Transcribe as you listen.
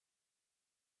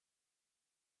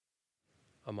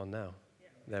I'm on now.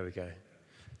 There we go.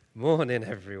 Morning,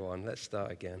 everyone. Let's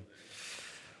start again.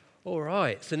 All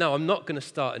right. So now I'm not going to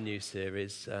start a new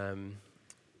series. I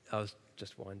was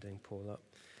just winding Paul up.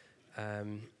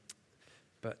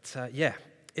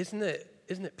 Isn't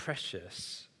it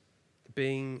precious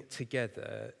being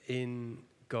together in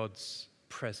God's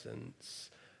presence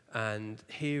and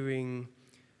hearing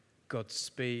God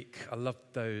speak? I love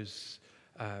those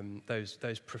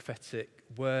prophetic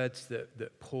words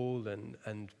that Paul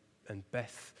and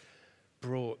Beth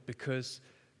brought, because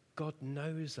God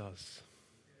knows us.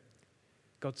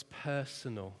 God's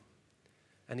personal,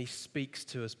 and he speaks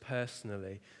to us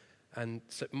personally. And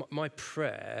so my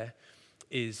prayer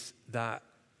is that,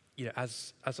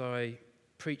 as I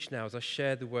preach now, as I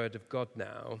share the word of God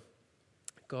now,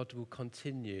 God will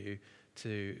continue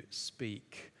to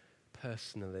speak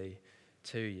personally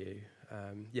to you.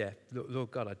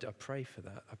 Lord God, I pray for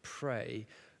that. I pray,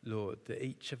 Lord, that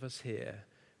each of us here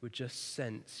would just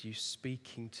sense you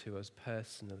speaking to us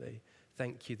personally.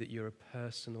 Thank you that you're a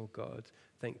personal God.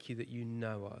 Thank you that you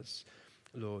know us.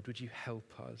 Lord, would you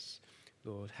help us?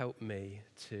 Lord, help me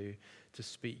to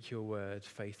speak your word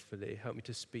faithfully. Help me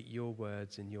to speak your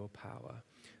words in your power,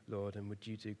 Lord, and would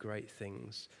you do great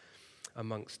things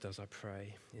amongst us, I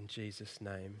pray, in Jesus'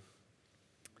 name.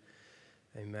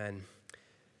 Amen.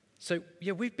 So,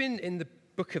 we've been in the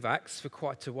book of Acts for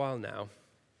quite a while now,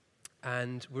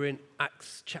 and we're in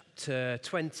Acts chapter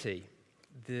 20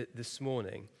 this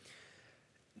morning.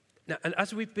 Now, and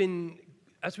as we've been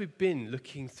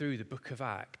looking through the book of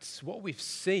Acts, what we've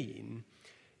seen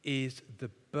is the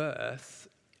birth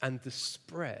and the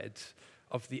spread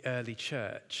of the early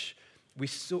church. We've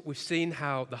seen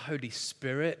how the Holy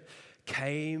Spirit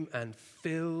came and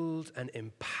filled and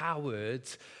empowered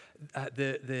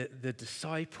the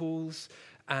disciples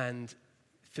and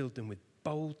filled them with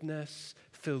boldness,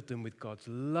 filled them with God's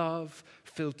love,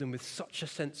 filled them with such a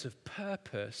sense of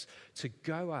purpose to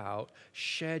go out,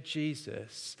 share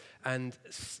Jesus, and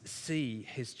see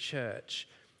his church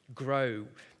grow.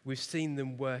 We've seen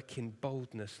them work in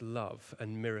boldness, love,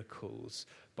 and miracles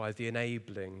by the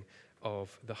enabling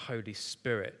of the Holy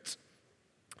Spirit.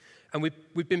 And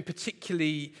we've been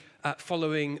particularly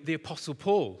following the Apostle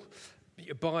Paul.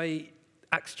 By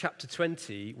Acts chapter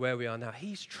 20, where we are now,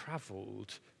 he's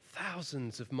traveled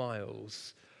thousands of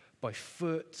miles by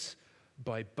foot,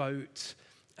 by boat,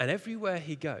 and everywhere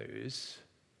he goes,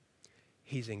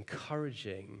 he's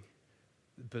encouraging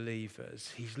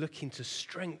believers. He's looking to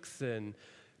strengthen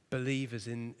believers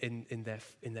in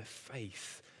their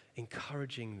faith,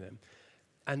 encouraging them.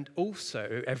 And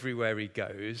also, everywhere he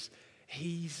goes,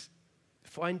 he's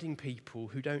finding people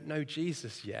who don't know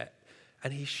Jesus yet,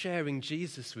 and he's sharing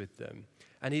Jesus with them,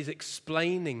 and he's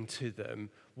explaining to them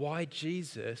why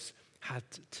Jesus had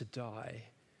to die,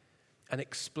 and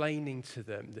explaining to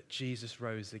them that Jesus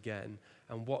rose again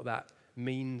and what that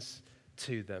means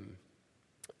to them.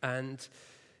 And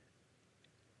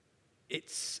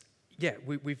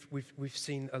we've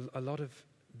seen a lot of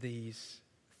these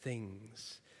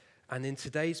things, and in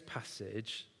today's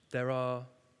passage there are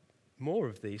more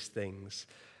of these things.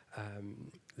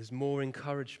 There's more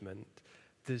encouragement.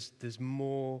 There's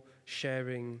more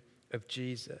sharing of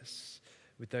Jesus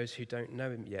with those who don't know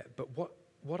him yet. But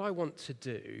what I want to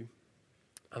do,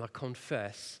 and I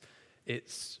confess,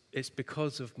 it's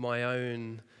because of my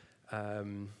own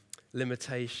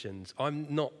limitations. I'm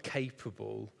not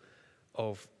capable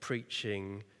of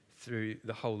preaching through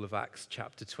the whole of Acts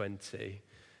chapter 20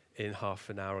 in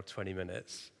half an hour or 20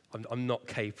 minutes. I'm not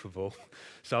capable,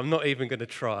 so I'm not even going to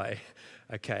try,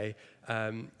 okay?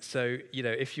 So,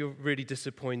 if you're really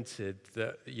disappointed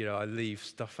that, I leave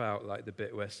stuff out, like the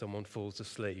bit where someone falls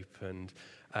asleep and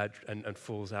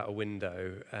falls out a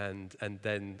window and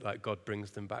then, like, God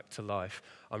brings them back to life,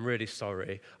 I'm really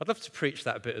sorry. I'd love to preach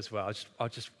that bit as well.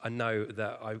 I know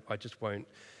that I just won't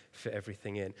fit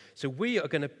everything in. So we are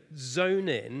going to zone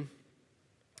in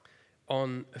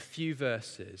on a few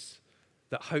verses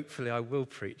that hopefully I will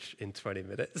preach in 20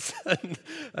 minutes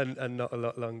and not a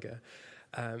lot longer.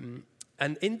 And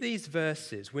in these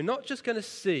verses, we're not just going to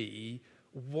see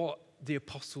what the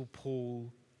Apostle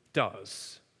Paul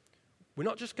does. We're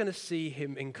not just going to see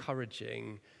him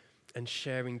encouraging and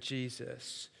sharing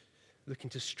Jesus, looking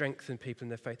to strengthen people in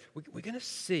their faith. We're going to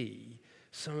see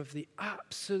some of the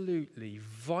absolutely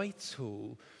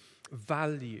vital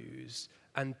values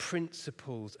and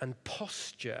principles and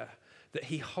posture that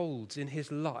he holds in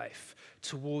his life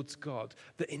towards God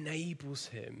that enables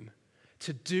him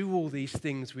to do all these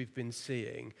things we've been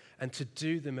seeing and to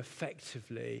do them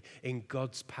effectively in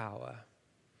God's power,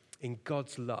 in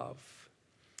God's love,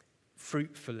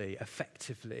 fruitfully,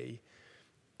 effectively.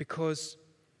 Because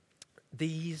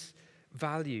these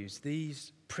values,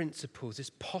 these principles, this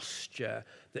posture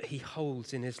that he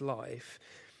holds in his life,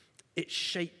 it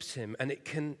shapes him and it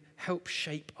can help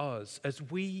shape us as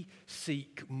we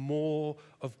seek more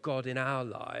of God in our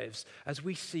lives, as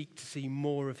we seek to see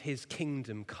more of his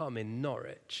kingdom come in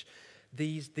Norwich.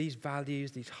 These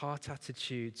values, these heart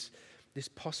attitudes, this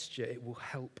posture, it will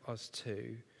help us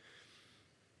too.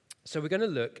 So we're going to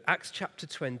look, Acts chapter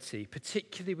 20,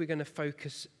 particularly we're going to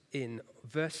focus in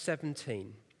verse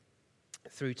 17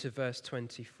 through to verse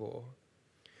 24.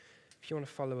 If you want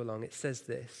to follow along, it says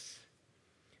this.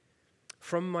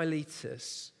 From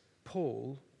Miletus,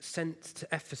 Paul sent to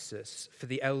Ephesus for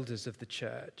the elders of the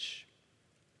church.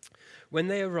 When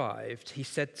they arrived, he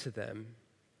said to them,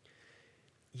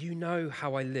 "You know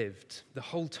how I lived the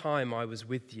whole time I was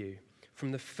with you,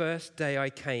 from the first day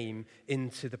I came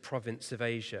into the province of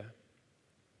Asia.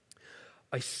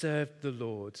 I served the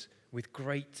Lord with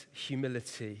great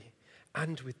humility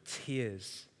and with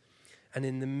tears, and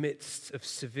in the midst of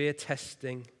severe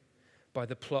testing by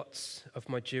the plots of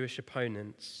my Jewish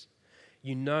opponents.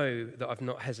 You know that I've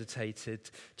not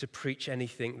hesitated to preach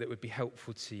anything that would be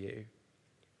helpful to you,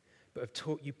 but have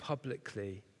taught you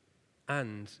publicly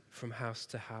and from house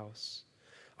to house.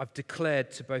 I've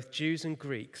declared to both Jews and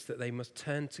Greeks that they must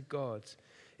turn to God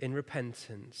in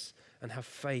repentance and have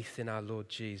faith in our Lord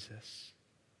Jesus.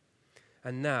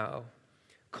 And now,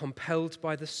 compelled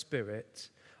by the Spirit,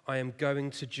 I am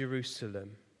going to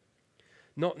Jerusalem,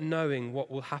 not knowing what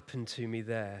will happen to me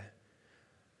there.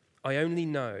 I only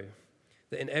know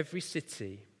that in every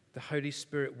city the Holy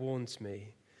Spirit warns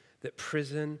me that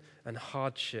prison and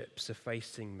hardships are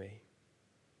facing me.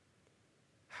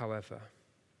 However,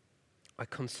 I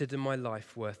consider my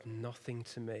life worth nothing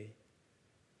to me.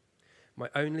 My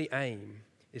only aim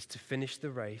is to finish the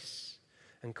race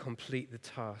and complete the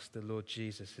task the Lord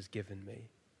Jesus has given me,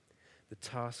 the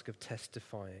task of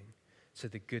testifying to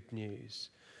the good news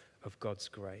of God's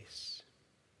grace."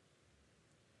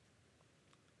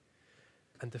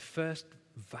 And the first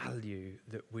value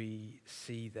that we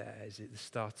see there is at the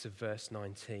start of verse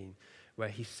 19, where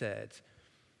he said,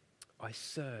 "I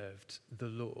served the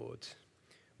Lord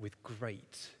with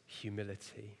great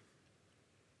humility."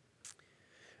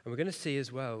 And we're going to see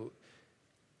as well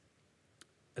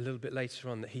a little bit later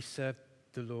on that he served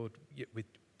the Lord with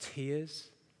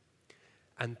tears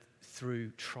and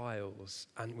through trials.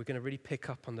 And we're going to really pick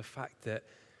up on the fact that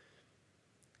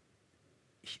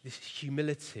this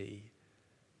humility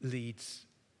leads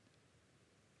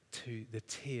to the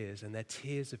tears, and they're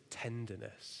tears of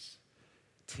tenderness,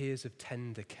 tears of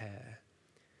tender care,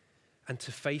 and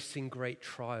to facing great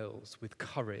trials with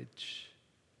courage.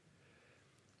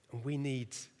 And we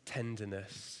need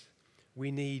tenderness.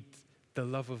 We need the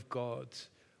love of God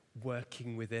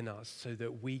working within us so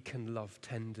that we can love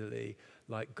tenderly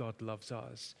like God loves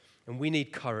us. And we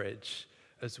need courage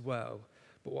as well.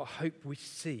 But what I hope we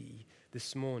see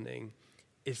this morning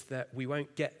is that we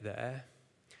won't get there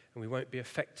and we won't be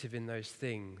effective in those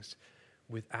things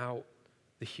without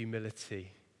the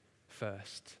humility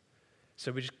first.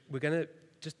 So we're going to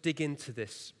just dig into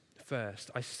this first.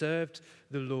 I served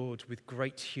the Lord with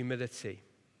great humility.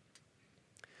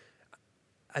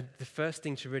 And the first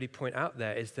thing to really point out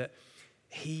there is that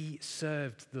he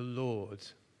served the Lord,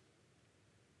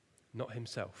 not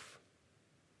himself.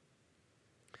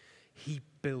 He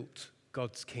built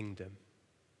God's kingdom,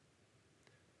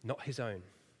 not his own.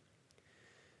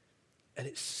 And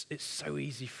it's so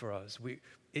easy for us.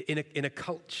 In a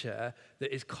culture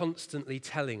that is constantly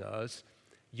telling us,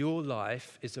 your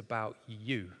life is about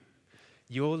you.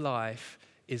 Your life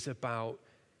is about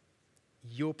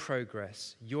your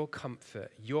progress, your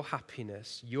comfort, your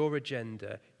happiness, your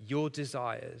agenda, your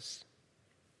desires.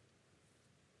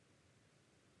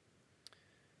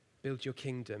 Build your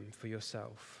kingdom for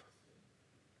yourself.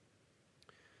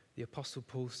 The Apostle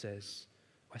Paul says,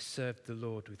 I served the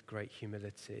Lord with great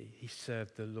humility. He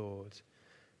served the Lord,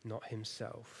 not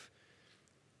himself.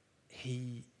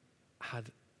 He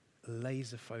had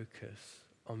laser focus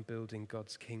on building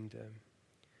God's kingdom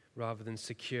rather than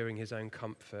securing his own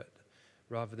comfort,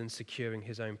 rather than securing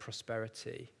his own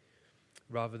prosperity,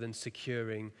 rather than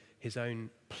securing his own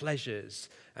pleasures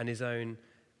and his own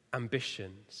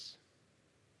ambitions.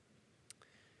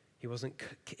 He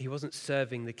wasn't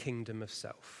serving the kingdom of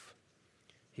self.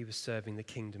 He was serving the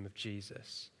kingdom of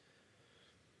Jesus.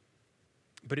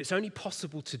 But it's only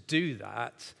possible to do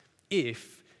that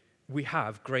if we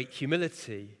have great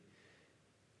humility.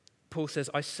 Paul says,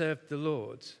 I served the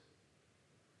Lord.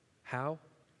 How?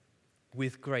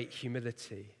 With great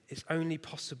humility. It's only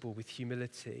possible with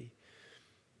humility.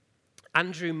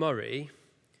 Andrew Murray,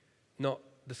 not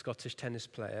the Scottish tennis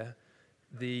player,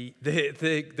 the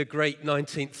great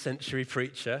 19th century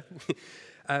preacher,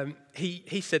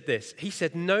 he said this. He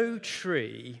said, "No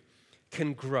tree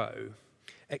can grow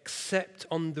except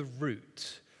on the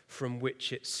root from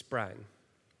which it sprang.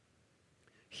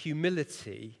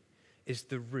 Humility is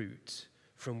the root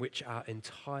from which our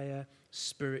entire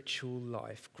spiritual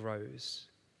life grows."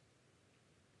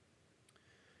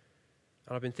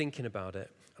 And I've been thinking about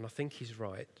it, and I think he's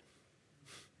right.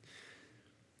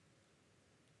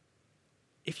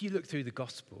 If you look through the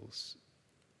Gospels,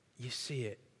 you see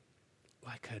it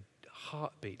like a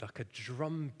heartbeat, like a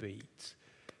drum beat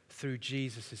through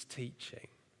Jesus' teaching.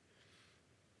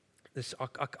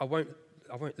 I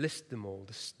won't list them all.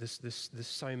 There's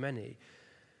so many.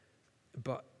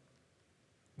 But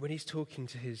when he's talking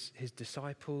to his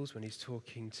disciples, when he's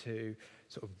talking to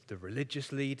sort of the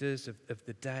religious leaders of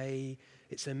the day,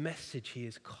 it's a message he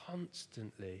is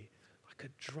constantly, like a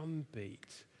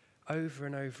drumbeat, over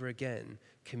and over again,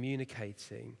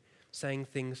 communicating, saying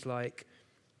things like,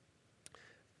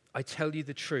 "I tell you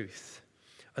the truth,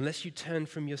 unless you turn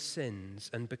from your sins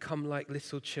and become like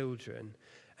little children,"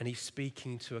 and he's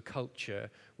speaking to a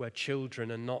culture where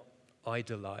children are not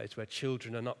idolized, where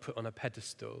children are not put on a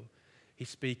pedestal. He's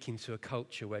speaking to a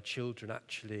culture where children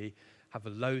actually have a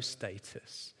low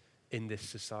status in this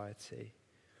society.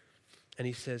 And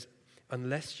he says,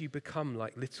 unless you become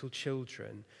like little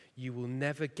children, you will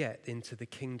never get into the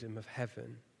kingdom of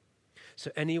heaven.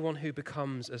 So anyone who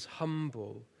becomes as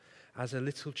humble as a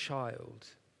little child,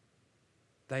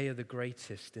 they are the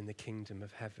greatest in the kingdom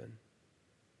of heaven.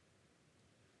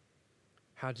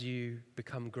 How do you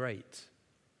become great?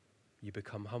 You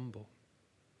become humble.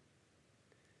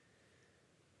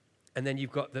 And then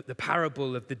you've got the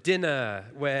parable of the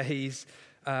dinner where he's,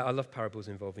 I love parables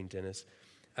involving dinners.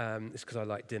 It's because I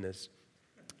like dinners.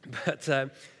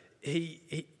 But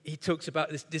he talks about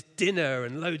this dinner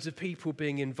and loads of people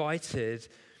being invited.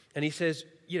 And he says,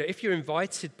 if you're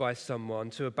invited by someone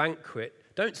to a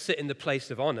banquet, don't sit in the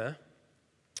place of honor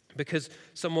because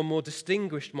someone more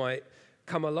distinguished might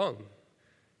come along.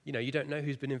 You don't know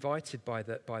who's been invited by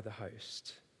the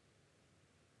host.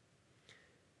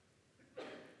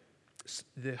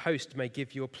 The host may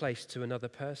give your place to another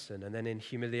person, and then in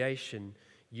humiliation,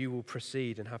 you will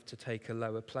proceed and have to take a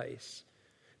lower place.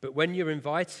 But when you're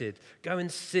invited, go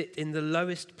and sit in the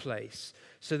lowest place,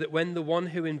 so that when the one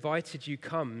who invited you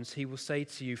comes, he will say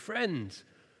to you, "Friend,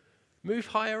 move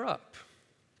higher up."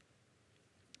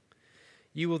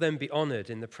 You will then be honored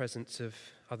in the presence of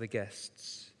other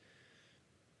guests.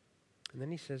 And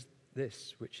then he says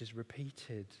this, which is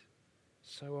repeated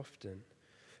so often.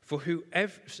 For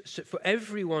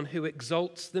everyone who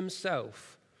exalts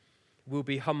themselves will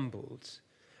be humbled,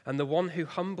 and the one who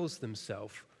humbles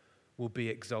themselves will be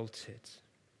exalted.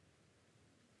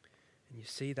 And you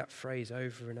see that phrase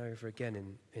over and over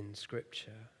again in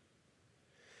Scripture.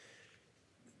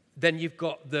 Then you've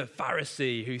got the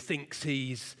Pharisee who thinks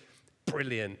he's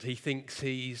brilliant. He thinks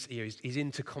he's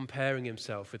into comparing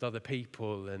himself with other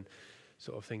people and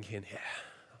sort of thinking, yeah,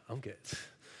 I'm good.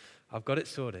 I've got it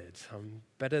sorted. I'm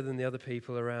better than the other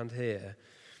people around here.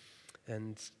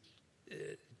 And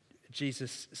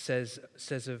Jesus says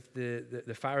of the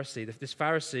Pharisee, this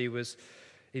Pharisee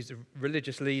he's a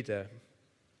religious leader.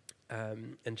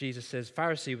 And Jesus says,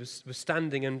 Pharisee was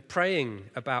standing and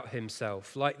praying about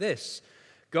himself like this: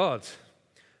 "God,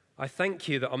 I thank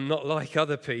you that I'm not like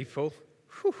other people.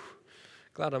 Whew,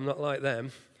 glad I'm not like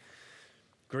them.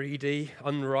 Greedy,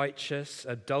 unrighteous,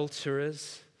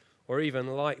 adulterers, or even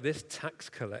like this tax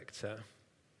collector.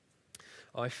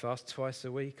 I fast twice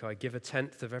a week. I give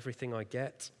 1/10 of everything I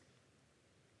get."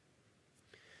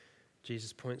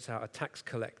 Jesus points out a tax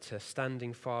collector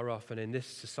standing far off, and in this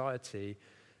society,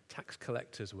 tax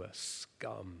collectors were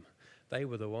scum. They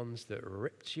were the ones that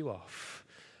ripped you off.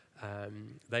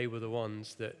 They were the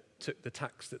ones that took the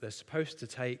tax that they're supposed to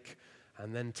take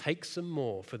and then take some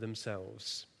more for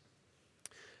themselves.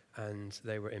 And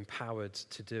they were empowered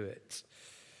to do it.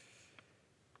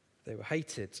 They were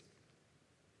hated.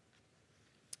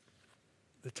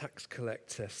 The tax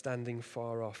collector, standing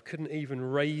far off, couldn't even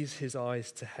raise his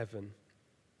eyes to heaven,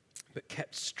 but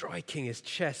kept striking his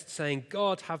chest, saying,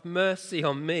 "God, have mercy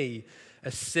on me,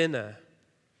 a sinner."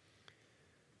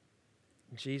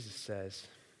 Jesus says,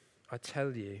 "I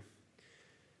tell you,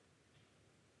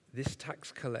 this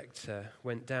tax collector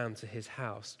went down to his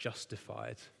house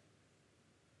justified,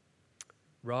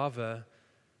 rather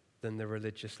than the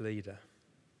religious leader."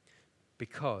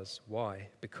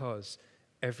 Why? Because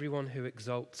everyone who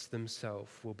exalts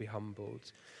themselves will be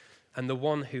humbled, and the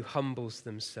one who humbles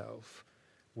themselves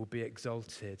will be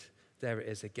exalted. There it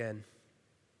is again.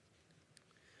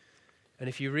 And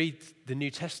if you read the New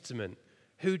Testament,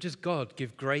 Who does God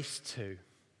give grace to?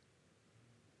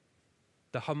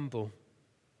 The humble.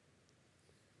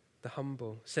 The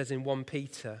humble. It says in 1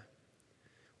 Peter,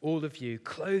 all of you,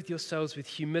 clothe yourselves with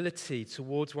humility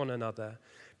towards one another,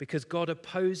 because God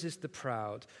opposes the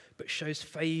proud, but shows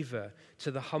favor to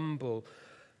the humble.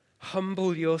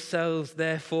 Humble yourselves,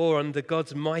 therefore, under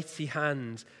God's mighty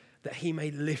hand, that he may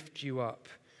lift you up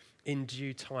in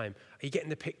due time. Are you getting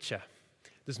the picture?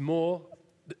 There's more.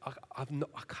 I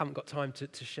haven't got time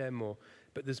to share more,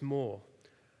 but there's more.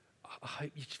 I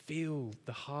hope you feel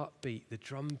the heartbeat, the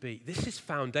drum beat. This is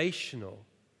foundational.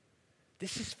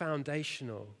 This is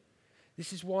foundational.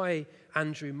 This is why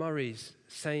Andrew Murray's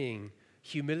saying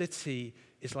humility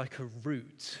is like a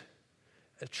root.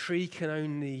 A tree can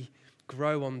only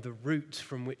grow on the root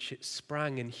from which it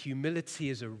sprang, and humility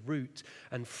is a root,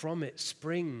 and from it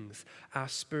springs our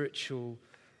spiritual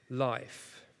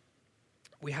life.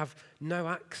 We have no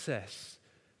access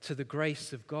to the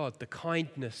grace of God, the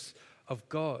kindness of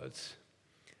God,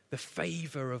 the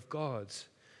favor of God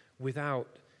without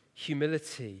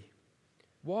humility.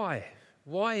 Why?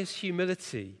 Why is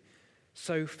humility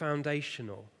so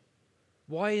foundational?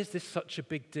 Why is this such a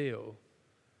big deal?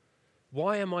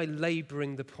 Why am I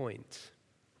laboring the point?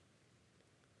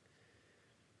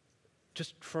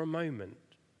 Just for a moment,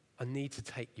 I need to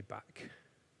take you back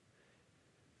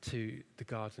to the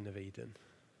Garden of Eden.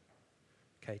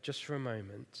 Okay, just for a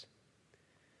moment.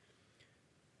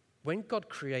 When God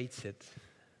created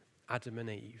Adam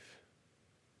and Eve,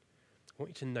 I want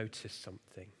you to notice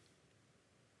something.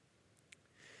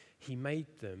 He made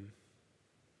them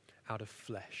out of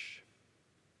flesh.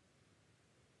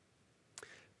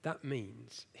 That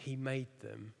means he made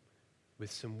them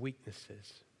with some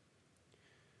weaknesses.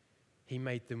 He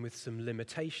made them with some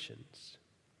limitations.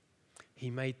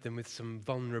 He made them with some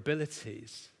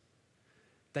vulnerabilities.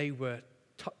 They were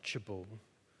touchable,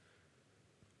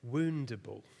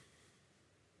 woundable,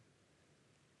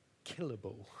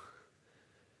 killable.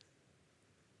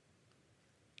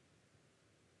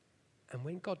 And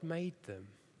when God made them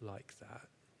like that,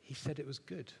 he said it was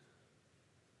good.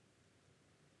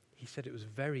 He said it was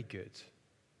very good.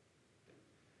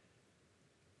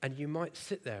 And you might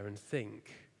sit there and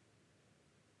think,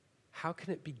 how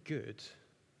can it be good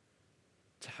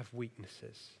to have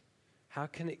weaknesses? How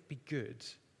can it be good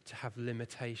to have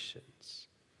limitations?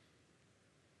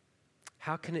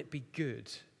 How can it be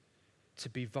good to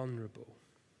be vulnerable?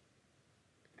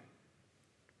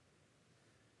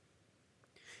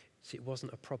 See, it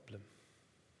wasn't a problem.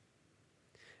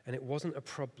 And it wasn't a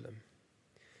problem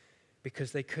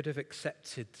because they could have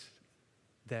accepted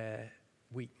their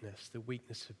weakness, the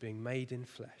weakness of being made in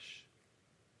flesh.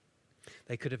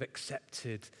 They could have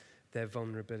accepted their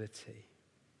vulnerability.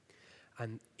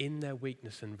 And in their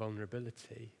weakness and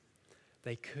vulnerability,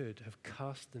 they could have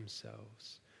cast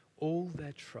themselves, all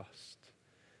their trust,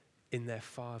 in their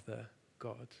Father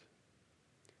God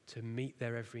to meet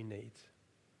their every need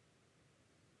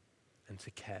and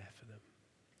to care for them,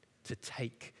 to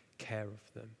take care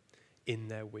of them in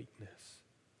their weakness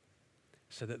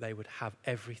so that they would have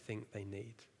everything they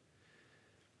need.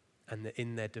 And that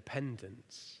in their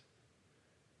dependence,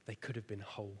 they could have been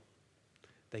whole.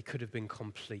 They could have been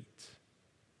complete.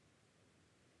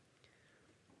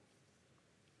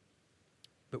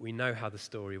 But we know how the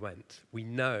story went. We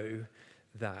know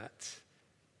that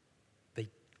they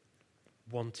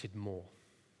wanted more.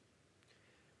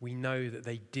 We know that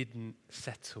they didn't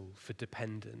settle for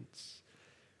dependence.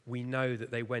 We know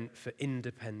that they went for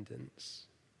independence.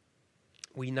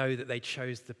 We know that they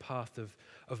chose the path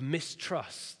of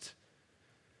mistrust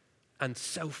and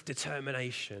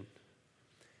self-determination.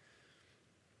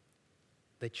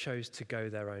 They chose to go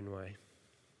their own way.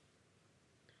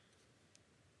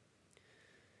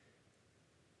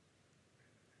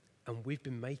 And we've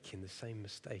been making the same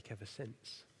mistake ever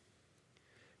since.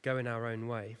 Going our own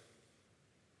way.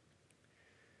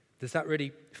 There's that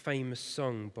really famous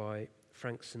song by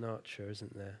Frank Sinatra,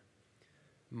 isn't there?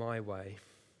 My Way.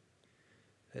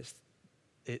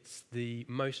 It's the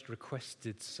most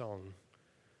requested song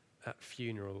at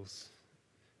funerals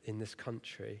in this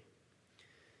country.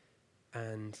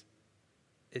 And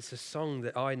it's a song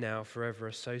that I now forever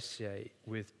associate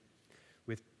with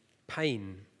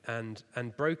pain and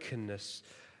brokenness.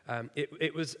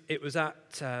 It was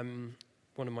at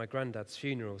one of my granddad's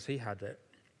funerals. He had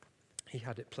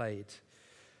it played.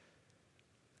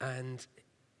 And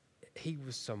he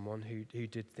was someone who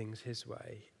did things his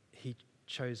way. He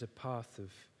chose a path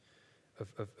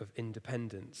of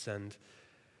independence, and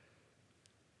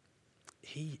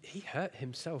he hurt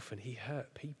himself and he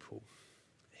hurt people.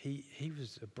 He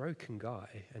was a broken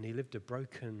guy and he lived a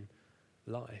broken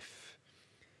life.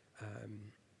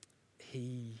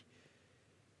 He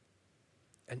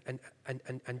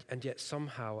and yet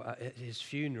somehow at his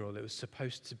funeral it was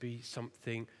supposed to be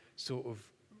something sort of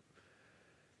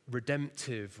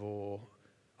redemptive, or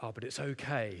but it's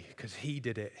okay because he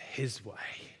did it his way.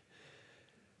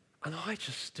 And I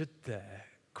just stood there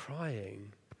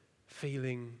crying,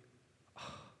 feeling,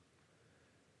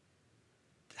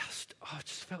 I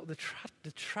just felt the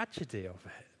tragedy of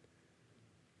it.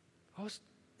 I was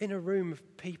in a room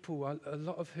of people, a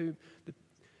lot of whom,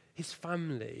 his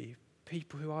family,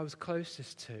 people who I was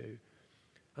closest to,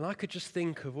 and I could just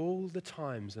think of all the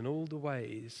times and all the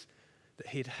ways that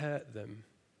he'd hurt them.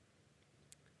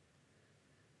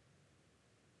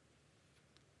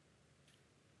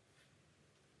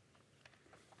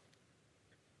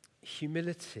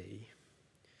 Humility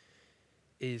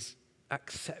is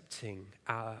accepting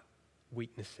our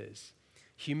weaknesses.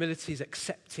 Humility is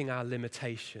accepting our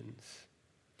limitations.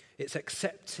 It's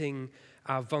accepting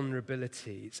our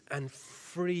vulnerabilities and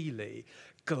freely,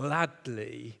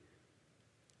 gladly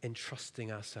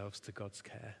entrusting ourselves to God's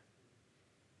care.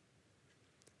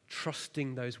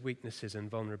 Trusting those weaknesses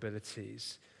and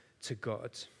vulnerabilities to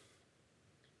God.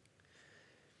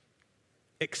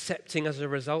 Accepting as a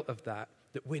result of that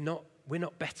we're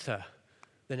not better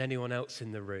than anyone else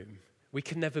in the room. We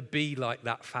can never be like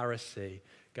that Pharisee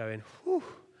going, whew,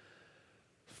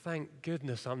 thank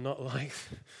goodness I'm not like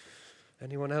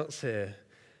anyone else here.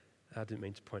 I didn't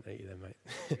mean to point at you there, mate.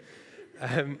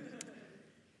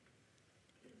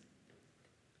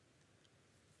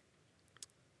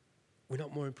 We're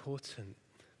not more important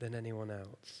than anyone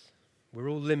else. We're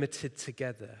all limited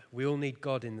together. We all need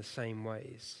God in the same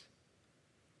ways.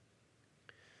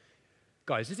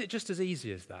 Guys, is it just as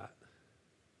easy as that?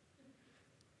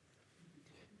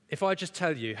 If I just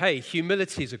tell you, hey,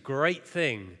 humility is a great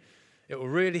thing, it will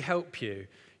really help you.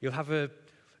 You'll have an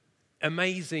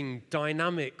amazing,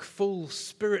 dynamic, full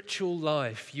spiritual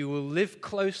life. You will live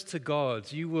close to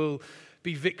God. You will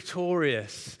be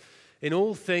victorious in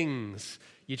all things.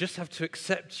 You just have to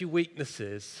accept your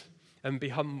weaknesses and be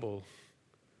humble.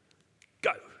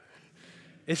 Go.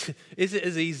 Is it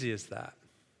as easy as that?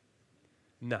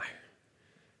 No,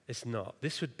 it's not.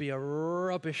 This would be a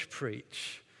rubbish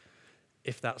preach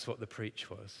if that's what the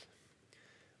preach was.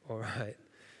 All right.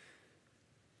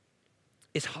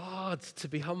 It's hard to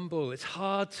be humble. It's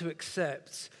hard to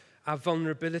accept our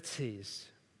vulnerabilities.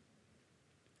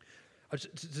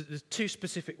 There's two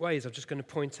specific ways I'm just going to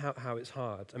point out how it's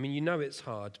hard. I mean, you know it's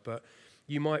hard, but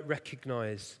you might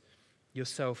recognize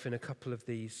yourself in a couple of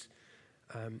these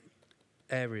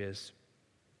areas.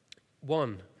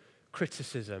 One,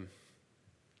 criticism.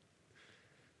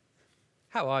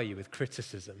 How are you with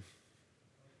criticism?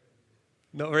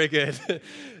 Not very good.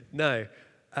 No.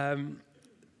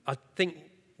 I think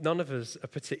none of us are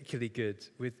particularly good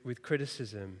with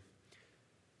criticism.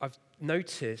 I've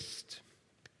noticed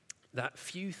that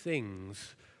few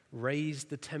things raise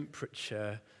the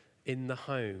temperature in the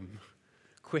home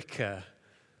quicker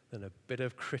than a bit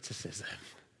of criticism.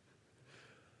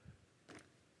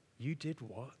 You did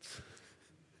what?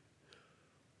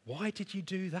 Why did you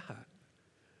do that?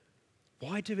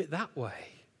 Why do it that way?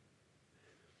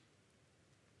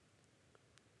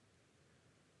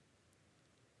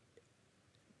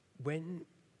 When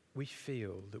we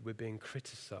feel that we're being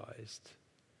criticized,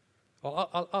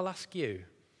 I'll ask you,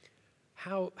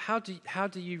 how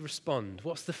do you respond?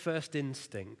 What's the first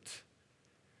instinct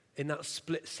in that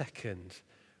split second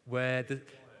where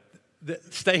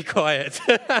stay quiet?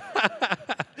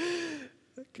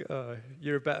 God,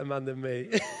 you're a better man than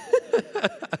me.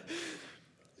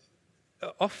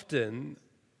 Often,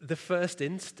 the first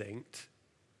instinct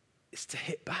is to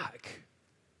hit back,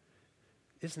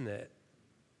 isn't it?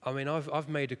 I mean, I've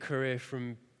made a career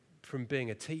from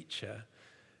being a teacher,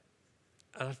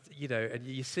 and and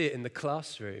you see it in the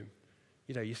classroom.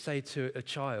 You say to a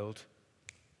child,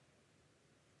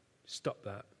 "Stop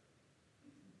that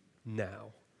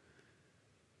now."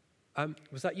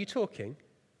 Was that you talking?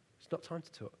 It's not time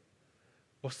to talk.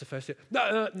 What's the first thing?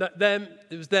 No, them.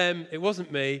 It was them. It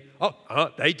wasn't me.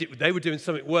 They were doing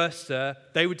something worse, sir.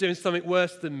 They were doing something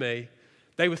worse than me.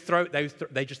 They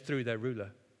just threw their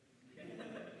ruler.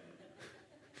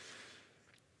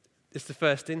 It's the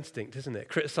first instinct, isn't it?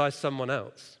 Criticize someone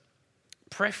else.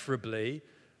 Preferably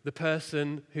the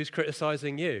person who's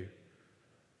criticizing you.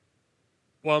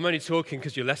 Well, I'm only talking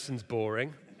because your lesson's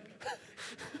boring.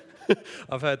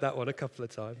 I've heard that one a couple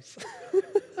of times.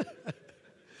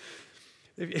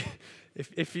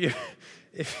 If you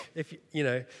in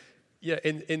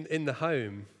the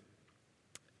home,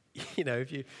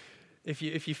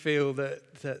 if you feel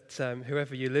that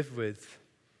whoever you live with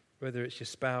whether it's your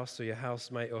spouse or your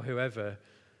housemate or whoever,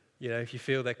 if you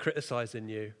feel they're criticizing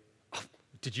you, "Oh,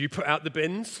 did you put out the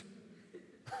bins?"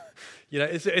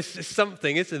 It's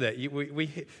something, isn't it?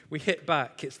 We hit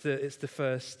back. It's the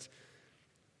first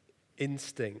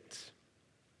instinct.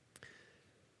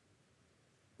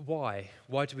 Why?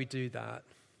 Why do we do that?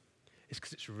 It's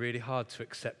because it's really hard to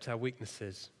accept our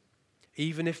weaknesses.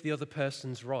 Even if the other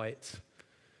person's right,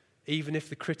 even if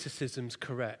the criticism's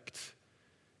correct,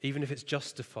 even if it's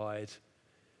justified,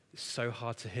 it's so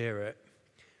hard to hear it.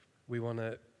 We want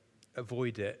to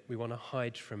avoid it. We want to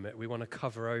hide from it. We want to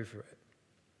cover over it.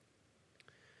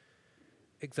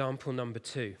 Example number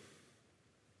 2,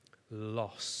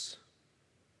 loss.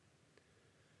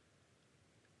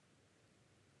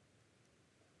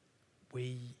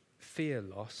 We fear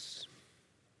loss,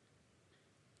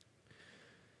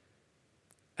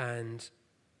 and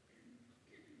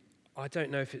I don't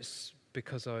know if it's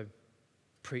because I'm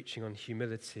preaching on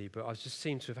humility, but I just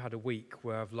seem to have had a week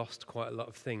where I've lost quite a lot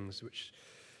of things,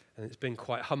 and it's been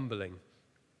quite humbling.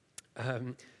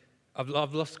 I've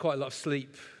lost quite a lot of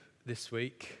sleep this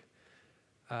week.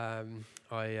 I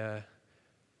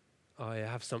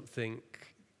have something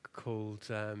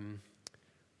called, I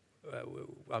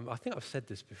think I've said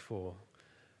this before,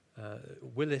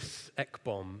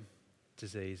 Willis-Ekbom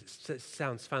disease. It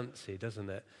sounds fancy,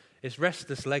 doesn't it? It's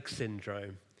restless leg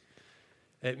syndrome.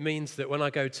 It means that when I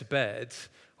go to bed,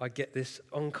 I get this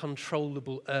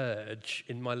uncontrollable urge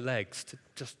in my legs to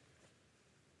just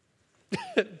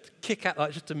kick out,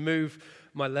 like just to move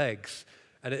my legs.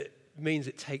 And it means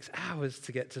it takes hours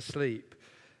to get to sleep.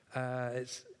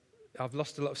 I've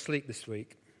lost a lot of sleep this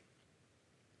week.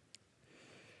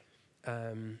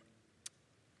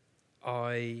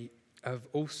 I have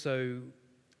also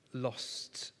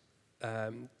lost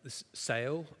the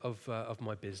sale of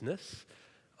my business.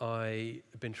 I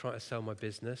have been trying to sell my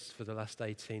business for the last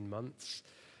 18 months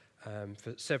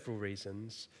for several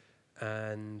reasons,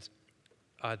 and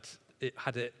I'd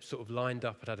had it sort of lined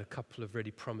up. I'd had a couple of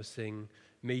really promising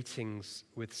meetings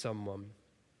with someone,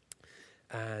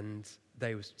 and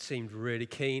they seemed really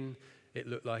keen. It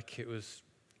looked like it was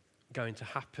going to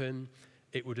happen.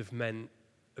 It would have meant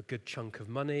a good chunk of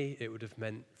money. It would have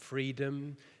meant more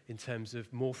freedom in terms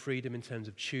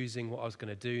of choosing what I was going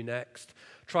to do next.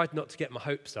 Tried not to get my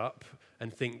hopes up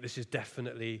and think this is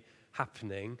definitely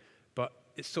happening, but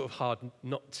it's sort of hard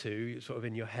not to. You're sort of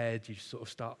in your head, you sort of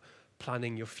start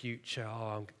planning your future. Oh,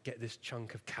 I'll get this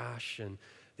chunk of cash and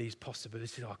these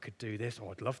possibilities. Oh, I could do this. Oh,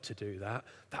 I'd love to do that.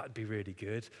 That would be really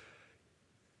good.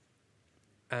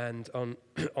 And on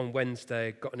Wednesday,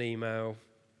 I got an email.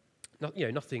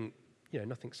 Nothing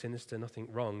sinister,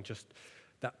 nothing wrong. Just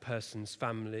that person's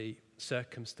family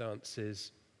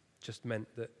circumstances just meant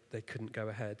that they couldn't go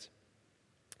ahead.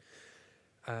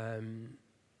 And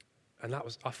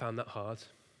I found that hard.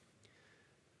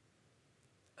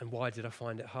 And why did I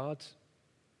find it hard?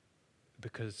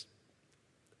 Because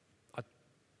I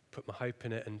put my hope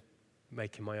in it and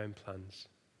making my own plans.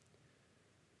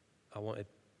 I wanted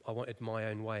my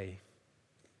own way.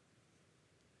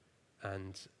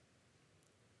 And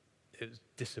it was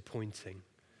disappointing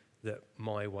that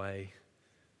my way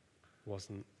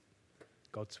wasn't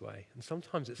God's way. And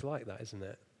sometimes it's like that, isn't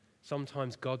it?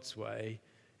 Sometimes God's way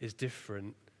is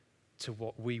different to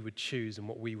what we would choose and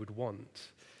what we would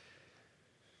want.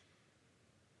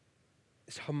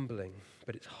 It's humbling,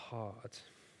 but it's hard.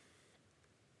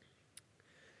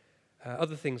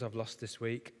 Other things I've lost this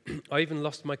week. I even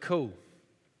lost my cool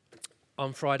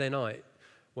on Friday night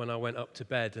when I went up to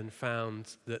bed and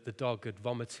found that the dog had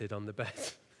vomited on the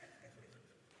bed.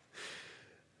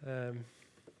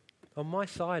 On my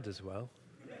side as well.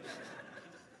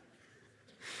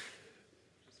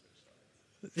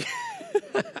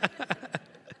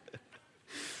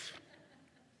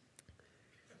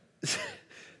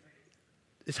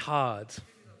 It's hard.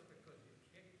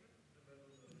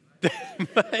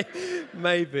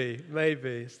 Maybe.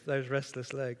 It's those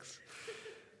restless legs.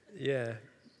 Yeah.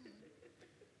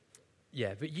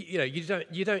 Yeah, but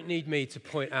you don't need me to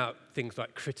point out things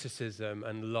like criticism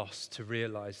and loss to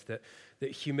realize that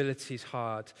humility is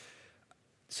hard.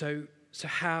 So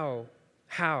how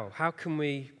can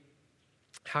we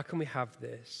have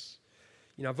this?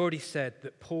 I've already said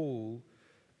that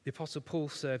the Apostle Paul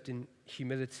served in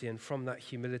humility, and from that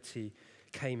humility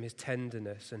came his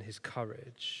tenderness and his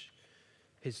courage,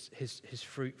 his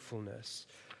fruitfulness.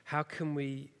 How can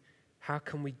we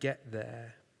get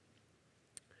there?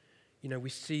 We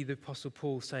see the Apostle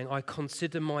Paul saying, I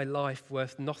consider my life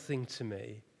worth nothing to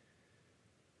me.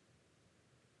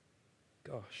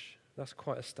 Gosh, that's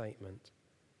quite a statement.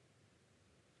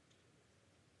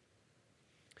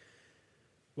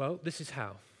 Well, this is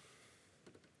how.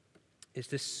 is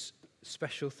this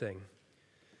special thing.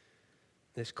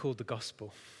 It's called the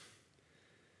gospel.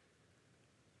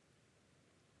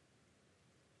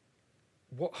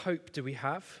 What hope do we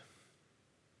have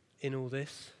in all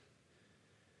this?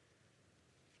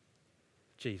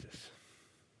 Jesus.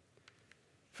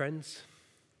 Friends,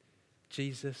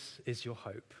 Jesus is your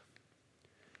hope.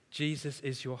 Jesus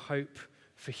is your hope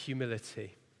for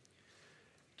humility.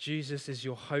 Jesus is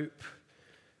your hope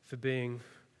for being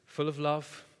full of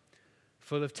love,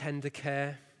 full of tender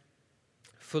care,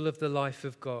 full of the life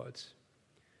of God,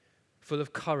 full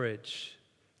of courage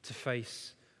to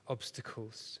face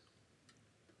obstacles.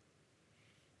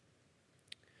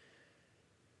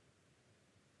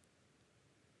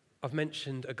 I've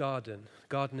mentioned a garden,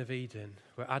 Garden of Eden,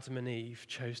 where Adam and Eve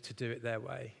chose to do it their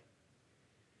way.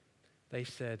 They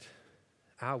said,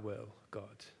 "Our will,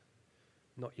 God,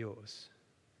 not yours."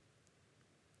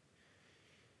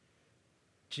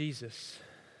 Jesus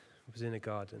was in a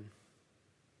garden,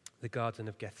 the Garden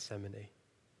of Gethsemane,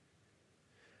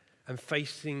 and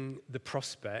facing the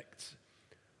prospect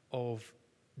of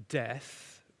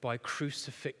death by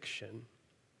crucifixion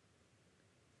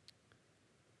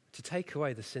to take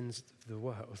away the sins of the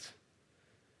world.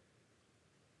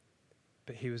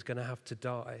 But he was going to have to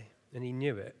die, and he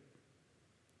knew it.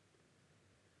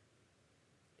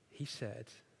 He said,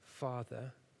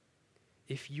 "Father,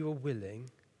 if you are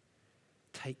willing,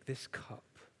 take this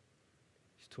cup."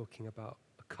 He's talking about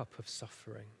a cup of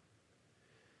suffering.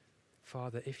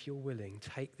 "Father, if you're willing,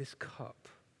 take this cup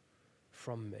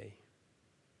from me.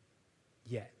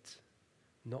 Yet,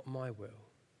 not my will,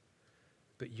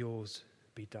 but yours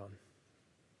be done."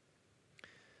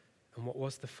 And what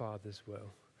was the Father's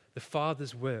will? The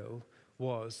Father's will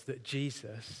was that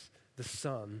Jesus, the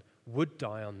Son, would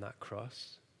die on that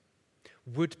cross,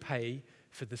 would pay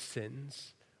for the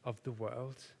sins of the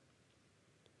world.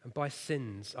 And by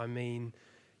sins, I mean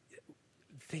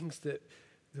things that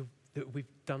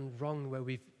we've done wrong, where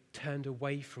we've turned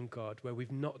away from God, where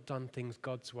we've not done things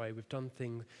God's way, we've done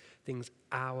things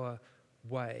our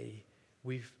way,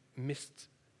 we've missed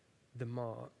the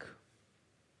mark.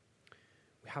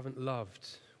 We haven't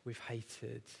loved, we've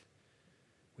hated,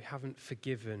 we haven't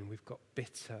forgiven, we've got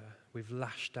bitter, we've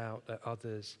lashed out at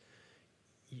others.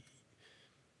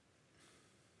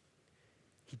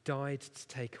 He died to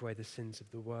take away the sins of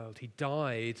the world. He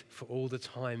died for all the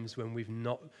times when we've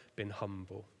not been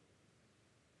humble.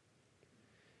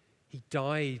 He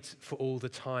died for all the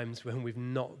times when we've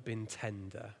not been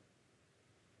tender,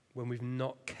 when we've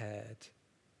not cared.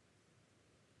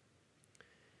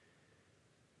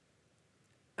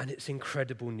 And it's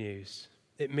incredible news.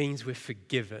 It means we're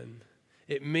forgiven.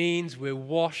 It means we're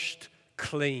washed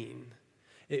clean.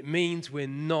 It means we're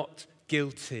not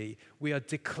guilty. We are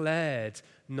declared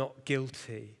not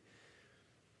guilty.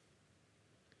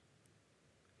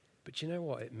 But you know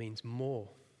what? It means more.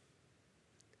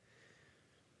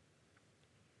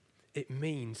 It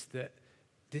means that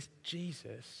this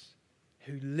Jesus,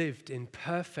 who lived in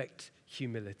perfect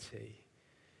humility,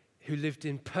 who lived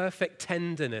in perfect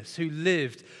tenderness, who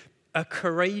lived a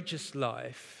courageous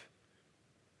life,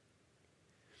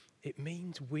 it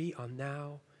means we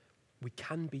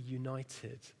can be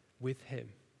united with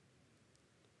him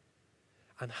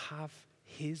and have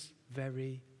his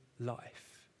very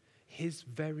life, his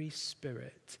very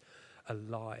spirit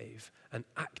alive and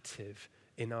active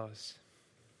in us.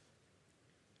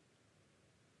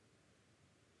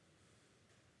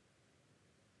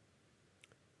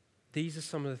 These are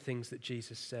some of the things that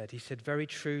Jesus said. He said, "Very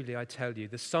truly, I tell you,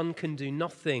 the Son can do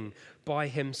nothing by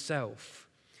himself.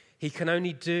 He can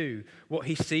only do what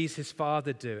he sees his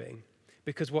Father doing,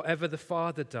 because whatever the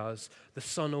Father does, the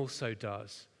Son also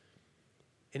does."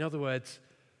 In other words,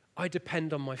 I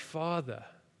depend on my Father.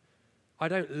 I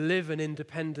don't live an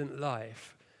independent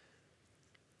life.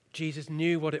 Jesus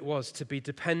knew what it was to be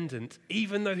dependent,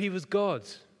 even though he was God.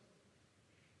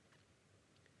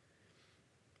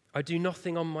 "I do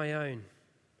nothing on my own,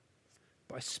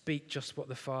 but I speak just what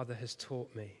the Father has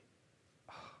taught me."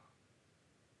 Oh,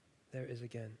 there it is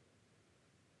again.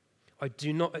 "I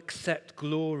do not accept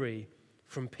glory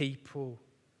from people.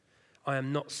 I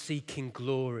am not seeking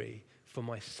glory for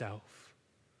myself."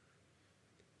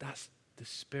 That's the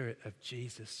Spirit of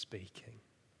Jesus speaking.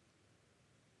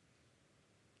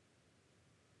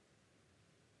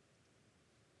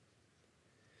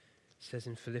 It says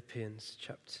in Philippians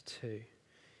chapter 2,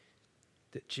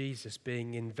 that Jesus,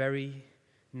 being in very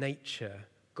nature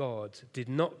God, did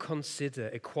not consider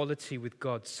equality with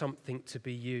God something to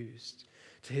be used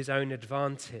to his own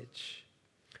advantage.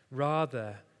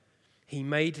 Rather, He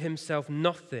made himself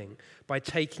nothing by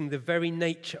taking the very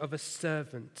nature of a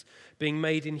servant, being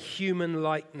made in human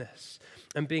likeness,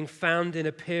 and being found in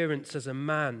appearance as a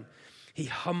man. He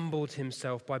humbled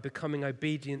himself by becoming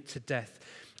obedient to death,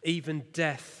 even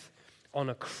death on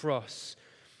a cross.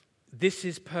 This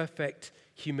is perfect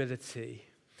humility.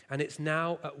 And it's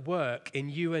now at work in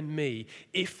you and me.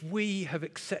 If we have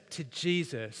accepted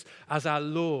Jesus as our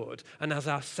Lord and as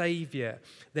our Savior,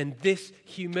 then this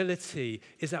humility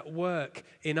is at work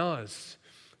in us.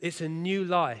 It's a new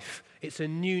life. It's a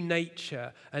new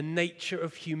nature, a nature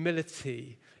of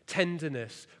humility,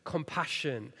 tenderness,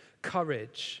 compassion,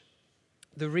 courage.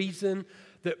 The reason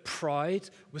that pride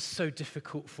was so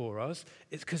difficult for us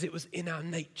is because it was in our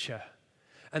nature.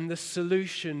 And the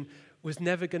solution was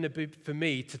never going to be for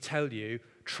me to tell you,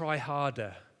 try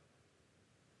harder.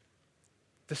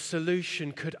 The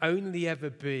solution could only ever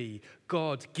be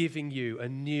God giving you a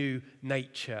new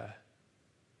nature.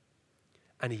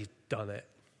 And he's done it.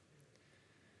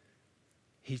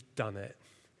 He's done it.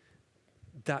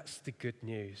 That's the good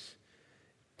news.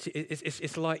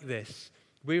 It's like this.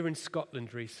 We were in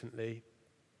Scotland recently,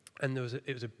 and there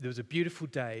was a beautiful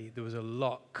day. There was a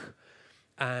loch,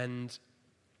 and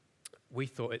we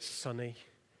thought, it's sunny,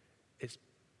 it's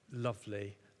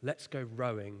lovely, let's go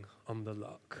rowing on the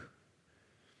loch.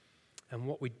 And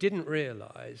what we didn't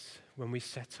realize when we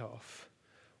set off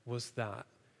was that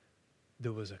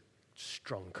there was a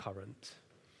strong current.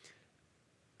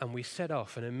 And we set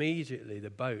off, and immediately the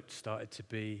boat started to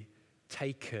be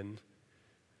taken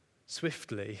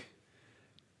swiftly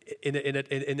in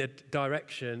a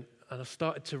direction, and I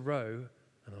started to row,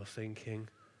 and I was thinking,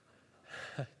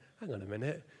 hang on a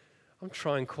minute, I'm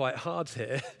trying quite hard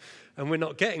here, and we're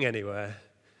not getting anywhere.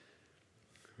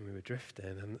 And we were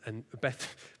drifting, and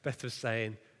Beth was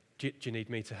saying, do you need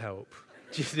me to help?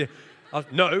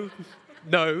 No,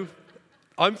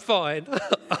 I'm fine.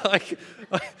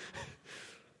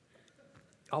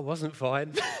 I wasn't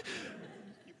fine.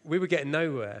 We were getting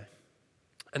nowhere.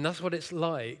 And that's what it's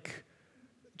like,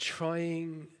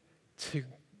 trying to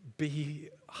be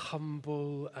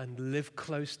humble and live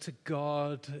close to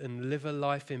God and live a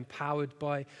life empowered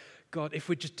by God. If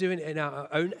we're just doing it in our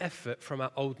own effort from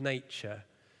our old nature,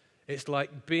 it's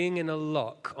like being in a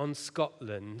loch on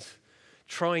Scotland,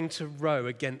 trying to row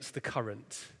against the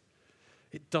current.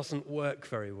 It doesn't work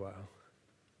very well.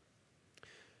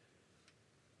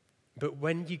 But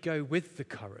when you go with the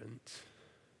current,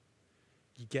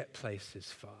 you get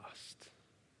places fast.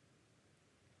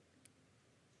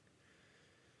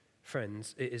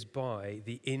 Friends, it is by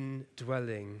the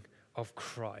indwelling of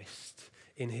Christ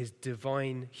in his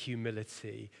divine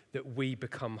humility that we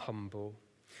become humble.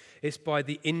 It's by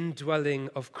the indwelling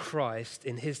of Christ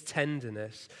in his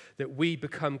tenderness that we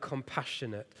become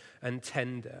compassionate and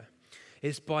tender.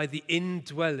 It's by the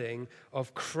indwelling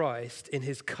of Christ in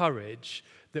his courage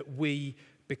that we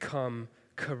become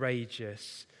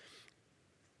courageous.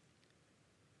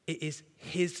 It is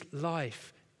his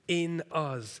life in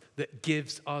us that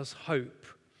gives us hope,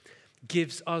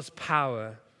 gives us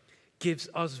power, gives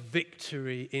us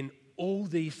victory in all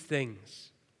these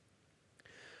things.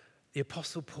 The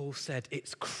Apostle Paul said,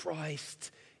 it's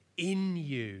Christ in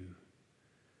you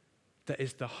that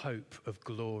is the hope of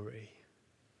glory.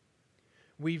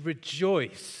 We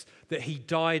rejoice that he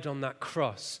died on that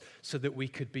cross so that we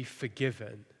could be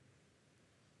forgiven.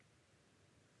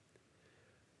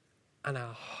 And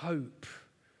our hope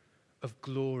of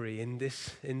glory in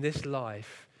this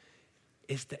life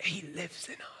is that he lives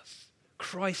in us.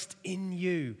 Christ in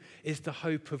you is the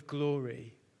hope of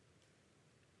glory.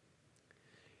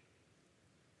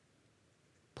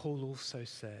 Paul also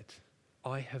said,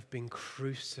 I have been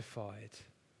crucified.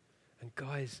 And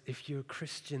guys, if you're a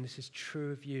Christian, this is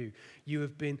true of you. You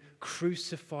have been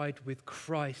crucified with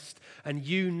Christ, and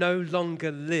you no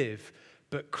longer live,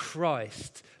 but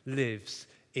Christ lives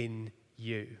in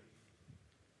you.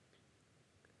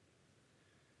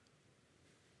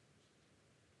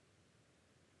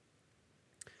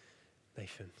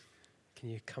 Nathan, can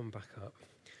you come back up?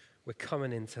 We're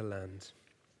coming into land.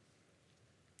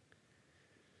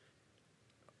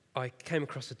 I came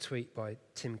across a tweet by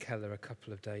Tim Keller a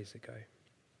couple of days ago.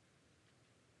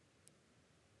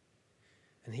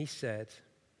 And he said,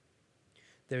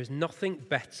 there is nothing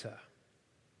better,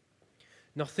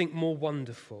 nothing more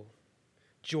wonderful,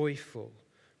 joyful,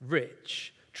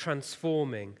 rich,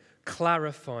 transforming,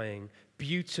 clarifying,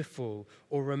 beautiful,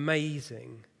 or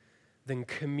amazing than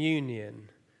communion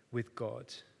with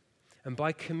God. And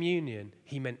by communion,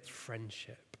 he meant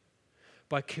friendship.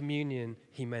 By communion,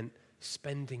 he meant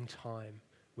spending time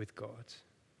with God.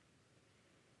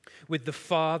 With the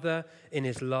Father in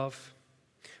his love,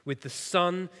 with the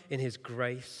Son in his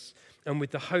grace, and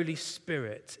with the Holy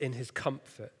Spirit in his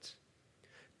comfort.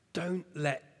 Don't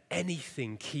let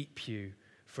anything keep you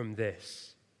from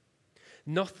this.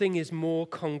 Nothing is more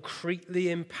concretely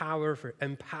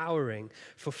empowering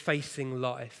for facing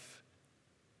life.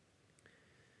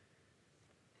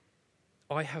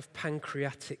 I have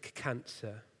pancreatic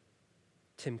cancer.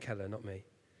 Tim Keller, not me.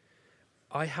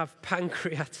 I have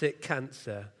pancreatic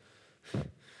cancer.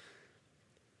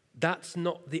 That's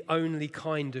not the only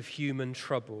kind of human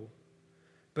trouble,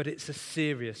 but it's a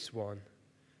serious one.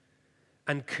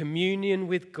 And communion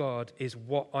with God is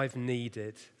what I've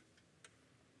needed.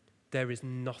 There is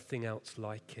nothing else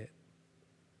like it.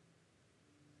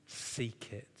 Seek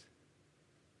it.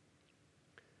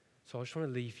 So I just want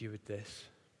to leave you with this.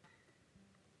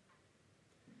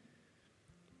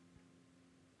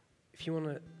 If you want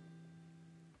to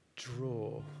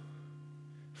draw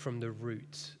from the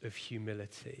root of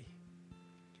humility,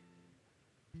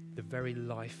 the very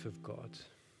life of God,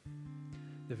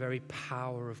 the very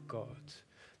power of God,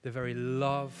 the very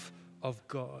love of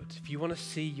God, if you want to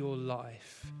see your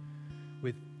life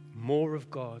with more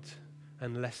of God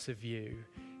and less of you,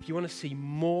 if you want to see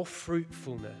more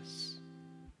fruitfulness,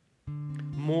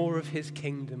 more of his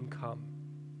kingdom come,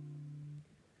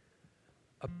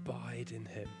 abide in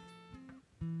him.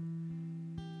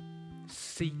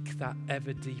 Seek that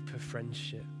ever deeper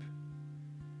friendship.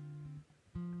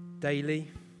 Daily,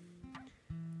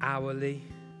 hourly,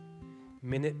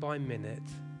 minute by minute,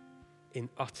 in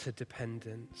utter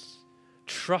dependence,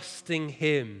 trusting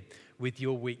him with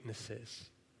your weaknesses.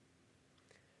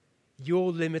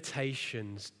 Your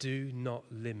limitations do not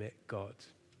limit God.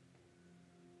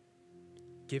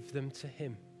 Give them to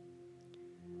him,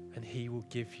 and he will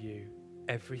give you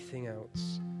everything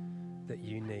else that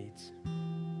you need.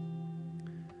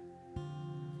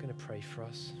 I'm going to pray for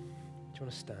us. Do you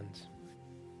want to stand?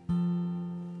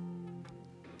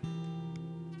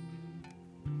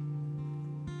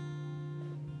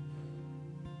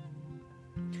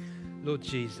 Lord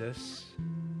Jesus,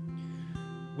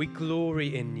 we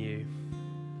glory in you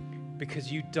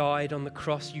because you died on the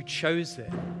cross. You chose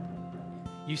it.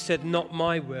 You said, not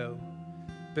my will,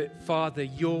 but Father,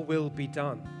 your will be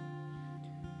done.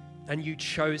 And you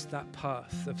chose that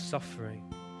path of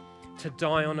suffering to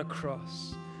die on a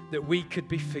cross that we could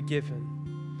be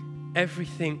forgiven.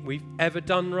 Everything we've ever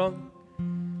done wrong,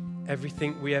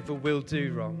 everything we ever will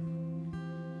do wrong.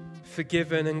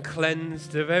 Forgiven and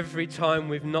cleansed of every time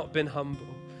we've not been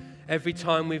humble, every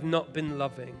time we've not been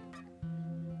loving,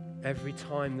 every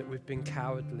time that we've been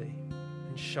cowardly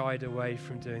and shied away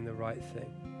from doing the right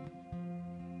thing.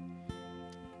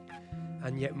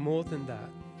 And yet more than that,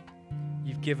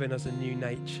 you've given us a new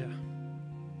nature.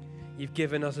 You've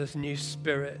given us a new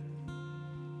spirit,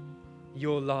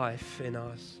 your life in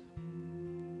us.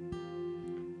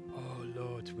 Oh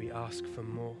Lord, we ask for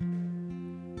more.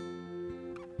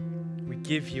 We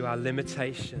give you our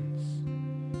limitations,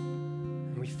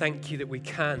 and we thank you that we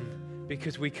can,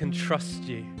 because we can trust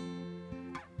you.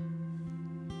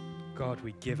 God,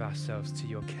 we give ourselves to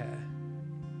your care.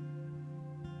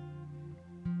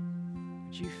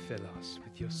 Would you fill us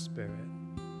with your Spirit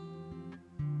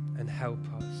and help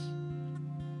us?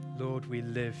 Lord, we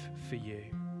live for you.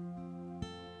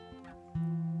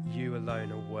 You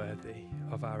alone are worthy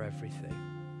of our everything.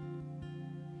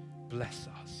 Bless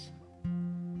us.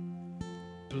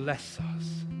 Bless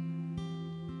us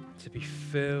to be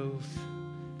filled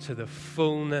to the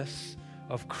fullness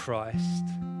of Christ.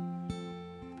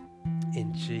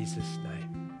 In Jesus'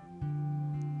 name.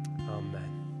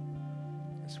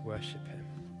 Amen. Let's worship him.